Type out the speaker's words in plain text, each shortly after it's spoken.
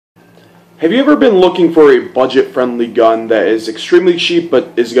Have you ever been looking for a budget-friendly gun that is extremely cheap but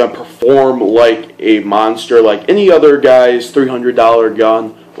is going to perform like a monster, like any other guy's $300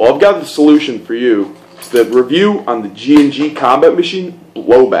 gun? Well, I've got the solution for you. It's the review on the G&G Combat Machine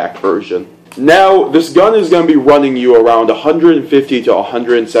blowback version. Now, this gun is going to be running you around $150 to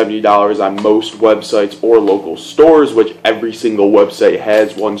 $170 on most websites or local stores, which every single website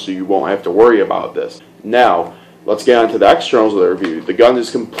has one, so you won't have to worry about this. Now, let's get on to the externals of the review. The gun is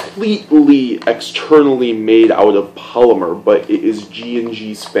completely externally made out of polymer, but it is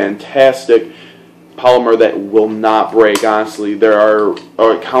G&G's fantastic polymer that will not break, honestly. There are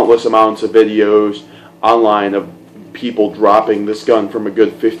countless amounts of videos online of people dropping this gun from a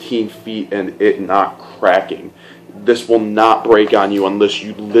good 15 feet and it not cracking. This will not break on you unless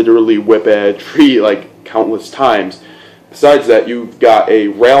you literally whip at a tree like countless times. Besides that, you've got a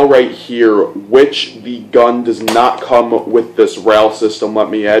rail right here, which the gun does not come with this rail system, let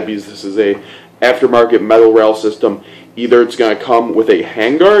me add, because this is a aftermarket metal rail system. Either it's going to come with a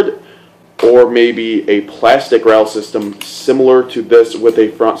handguard or maybe a plastic rail system similar to this with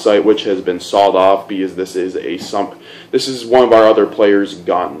a front sight, which has been sawed off because this is one of our other players'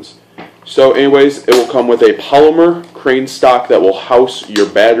 guns. So anyways, it will come with a polymer crane stock that will house your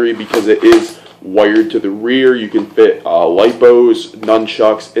battery because it is wired to the rear. You can fit lipos,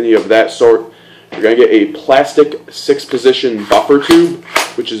 nunchucks, any of that sort. You're going to get a plastic 6-position buffer tube,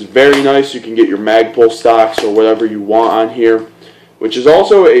 which is very nice. You can get your Magpul stocks or whatever you want on here, which is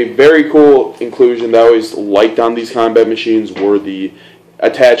also a very cool inclusion that I always liked on these combat machines, were the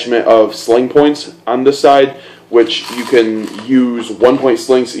attachment of sling points on this side, which you can use 1-point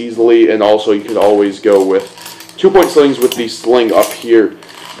slings easily, and also you could always go with 2-point slings with the sling up here.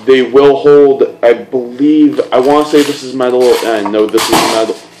 They will hold, I believe, I want to say this is metal, and I know this is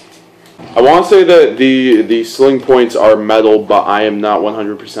metal. I want to say that the sling points are metal, but I am not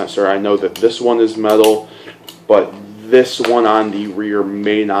 100% sure. I know that this one is metal, but this one on the rear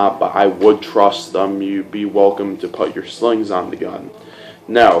may not, but I would trust them. You'd be welcome to put your slings on the gun.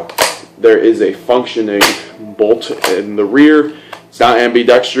 Now, there is a functioning bolt in the rear. It's not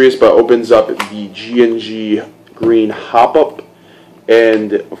ambidextrous, but opens up the G&G green hop-up.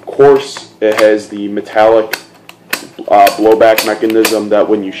 And, of course, it has the metallic blowback mechanism that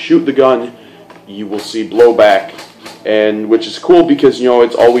when you shoot the gun, you will see blowback. And which is cool because, you know,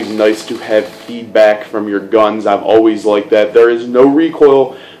 it's always nice to have feedback from your guns. I've always liked that. There is no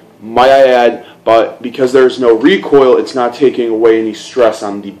recoil, might I add, but because there is no recoil, it's not taking away any stress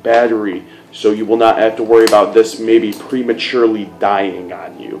on the battery. So you will not have to worry about this maybe prematurely dying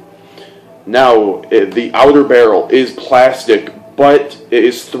on you. Now, the outer barrel is plastic, but it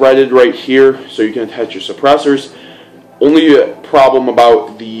is threaded right here, so you can attach your suppressors. Only problem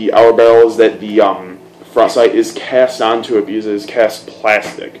about the outer barrel is that the front sight is cast onto it because it is cast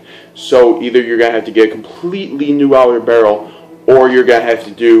plastic. So either you're going to have to get a completely new outer barrel, or you're going to have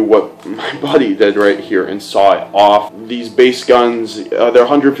to do what my buddy did right here and saw it off. These base guns, they're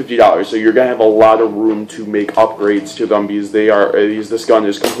 $150, so you're going to have a lot of room to make upgrades to them because this gun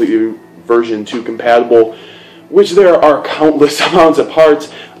is completely version 2 compatible, which there are countless amounts of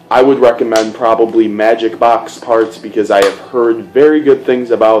parts. I would recommend probably Magic Box parts because I have heard very good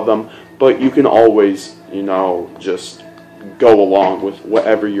things about them, but you can always, you know, just go along with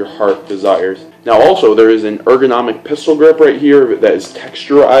whatever your heart desires. Now also, there is an ergonomic pistol grip right here that is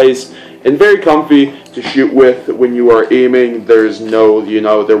texturized and very comfy to shoot with when you are aiming. There's no, you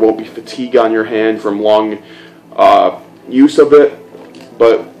know, there won't be fatigue on your hand from long use of it.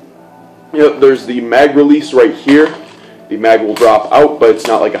 But, you know, there's the mag release right here. The mag will drop out, but it's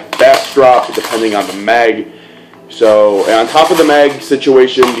not like a fast drop depending on the mag. So, and on top of the mag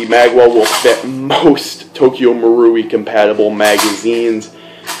situation, the mag well will fit most Tokyo Marui compatible magazines.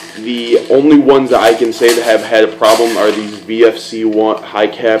 The only ones that I can say that have had a problem are these VFC high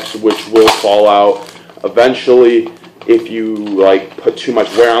caps, which will fall out eventually if you like put too much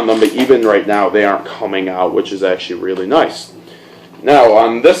wear on them. But even right now, they aren't coming out, which is actually really nice. Now,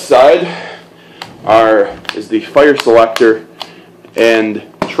 on this side is the fire selector and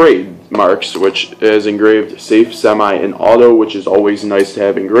trademarks, which is engraved safe, semi, and auto, which is always nice to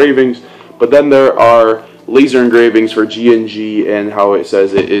have engravings. But then there are laser engravings for G&G and how it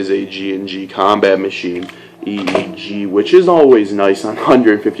says it is a G&G combat machine, EEG, which is always nice on a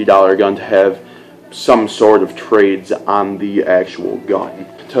 $150 gun to have some sort of trades on the actual gun.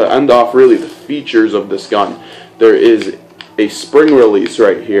 To end off really the features of this gun, there is a spring release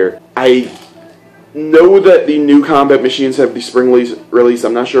right here. I know that the new combat machines have the spring release.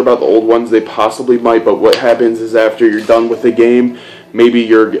 I'm not sure about the old ones. They possibly might, but what happens is after you're done with the game, maybe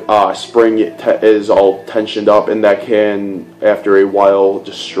your spring is all tensioned up, and that can, after a while,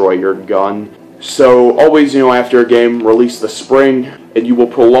 destroy your gun. So always, after a game, release the spring, and you will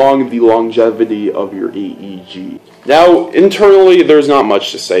prolong the longevity of your AEG. Now, internally, there's not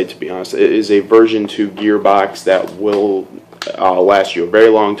much to say, to be honest. It is a version 2 gearbox that will last you a very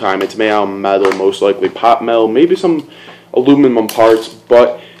long time. It's made out of metal, most likely pot metal, maybe some aluminum parts,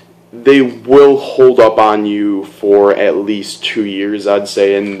 but they will hold up on you for at least 2 years, I'd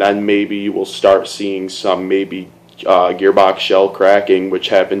say, and then maybe you will start seeing some gearbox shell cracking, which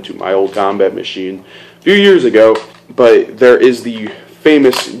happened to my old combat machine a few years ago. But there is the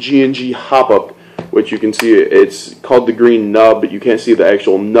famous G&G hop-up, which you can see, it's called the green nub, but you can't see the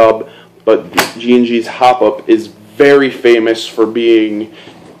actual nub, but G&G's hop-up is very famous for being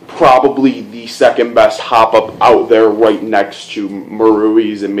probably the second best hop-up out there, right next to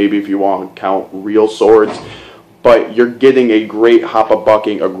Marui's, and maybe if you want to count real swords. But you're getting a great hop-up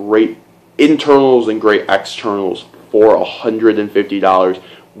bucking, a great internals and great externals for $150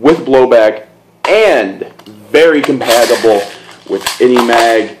 with blowback, and very compatible with any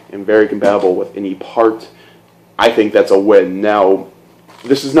mag and very compatible with any part. I think that's a win. Now,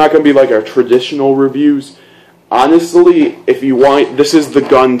 this is not going to be like our traditional reviews. Honestly, if you want, this is the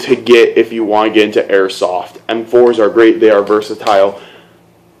gun to get if you want to get into airsoft. M4s are great, they are versatile,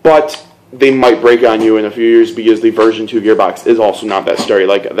 but they might break on you in a few years because the version 2 gearbox is also not that sturdy.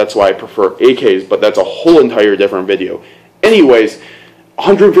 Like, that's why I prefer AKs, but that's a whole entire different video. Anyways,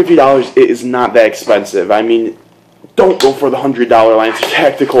 $150, it is not that expensive. I mean, don't go for the $100 Lancer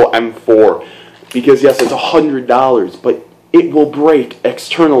Tactical M4, because yes, it's $100, but it will break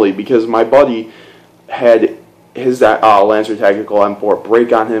externally, because my buddy had his Lancer Tactical M4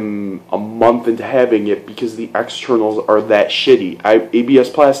 break on him a month into having it because the externals are that shitty. ABS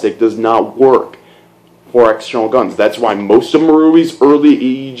plastic does not work for external guns. That's why most of Marui's early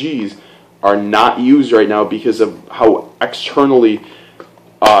AEGs are not used right now, because of how externally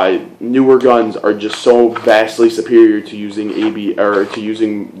newer guns are just so vastly superior to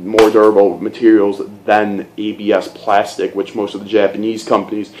using more durable materials than ABS plastic, which most of the Japanese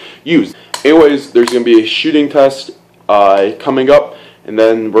companies use. Anyways, there's going to be a shooting test coming up, and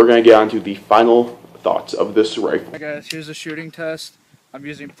then we're going to get on to the final thoughts of this rifle. Hi guys, here's a shooting test. I'm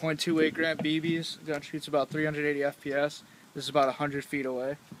using .28 gram BBs. The gun shoots about 380 FPS. This is about 100 feet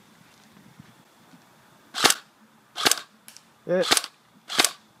away. Hit.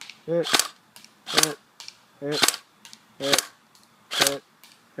 Hit. Hit. Hit. Hit. Hit.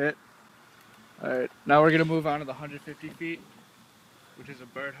 Hit. Alright, now we're going to move on to the 150 feet, which is a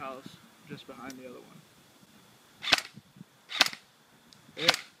birdhouse just behind the other one.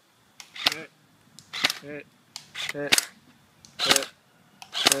 Hit. Hit. Hit. Hit. Hit.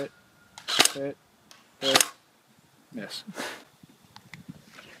 Hit. Hit. Hit. Miss.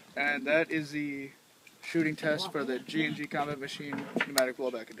 And that is the shooting test for the G&G Combat Machine Pneumatic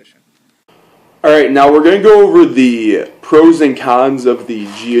Blowback Edition. Alright, now we're going to go over the pros and cons of the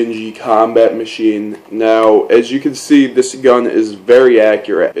G&G Combat Machine. Now, as you can see, this gun is very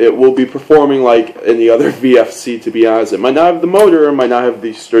accurate. It will be performing like any other VFC, to be honest. It might not have the motor, it might not have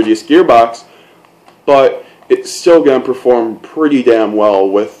the sturdiest gearbox, but it's still going to perform pretty damn well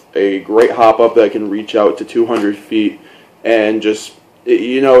with a great hop-up that can reach out to 200 feet, and just,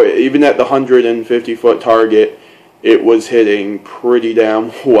 even at the 150-foot target, it was hitting pretty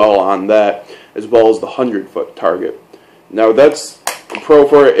damn well on that, as well as the 100-foot target. Now, that's a pro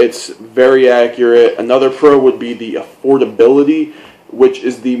for it. It's very accurate. Another pro would be the affordability, which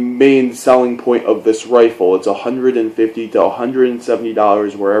is the main selling point of this rifle. It's $150 to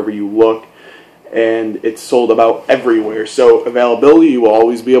 $170 wherever you look, and it's sold about everywhere. So availability, you will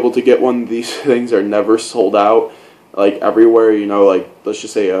always be able to get one. These things are never sold out, like everywhere. Like, let's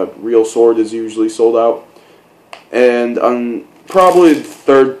just say a real sword is usually sold out. And probably the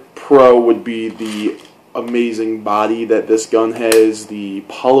third pro would be the amazing body that this gun has. The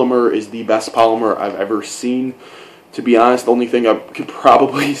polymer is the best polymer I've ever seen. To be honest, the only thing I could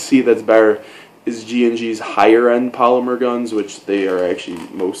probably see that's better is G&G's higher end polymer guns, which they are actually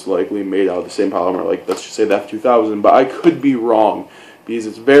most likely made out of the same polymer, like let's just say the F2000, but I could be wrong, because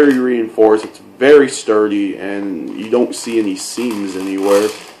it's very reinforced, it's very sturdy, and you don't see any seams anywhere,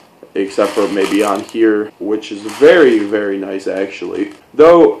 except for maybe on here, which is very, very nice actually.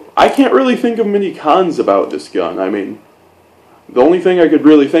 Though, I can't really think of many cons about this gun. I mean, the only thing I could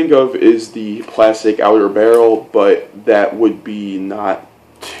really think of is the plastic outer barrel, but that would be not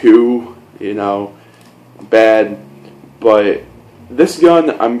too, bad. But this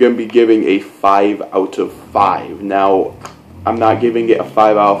gun, I'm going to be giving a 5 out of 5. Now, I'm not giving it a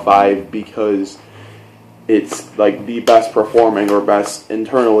 5 out of 5 because it's like the best performing or best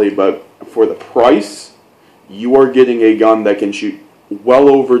internally, but for the price, you are getting a gun that can shoot well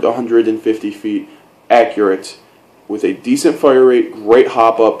over 150 feet accurate with a decent fire rate, great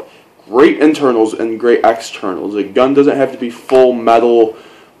hop up, great internals, and great externals. A gun doesn't have to be full metal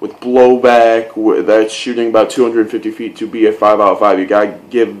with blowback that's shooting about 250 feet to be a 5 out of 5. You gotta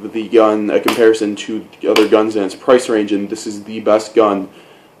give the gun a comparison to other guns in its price range, and this is the best gun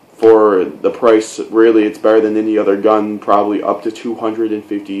for the price. Really, it's better than any other gun, probably up to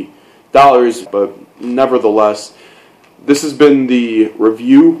 $250, but nevertheless, this has been the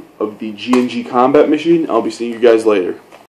review of the G&G Combat Machine. I'll be seeing you guys later.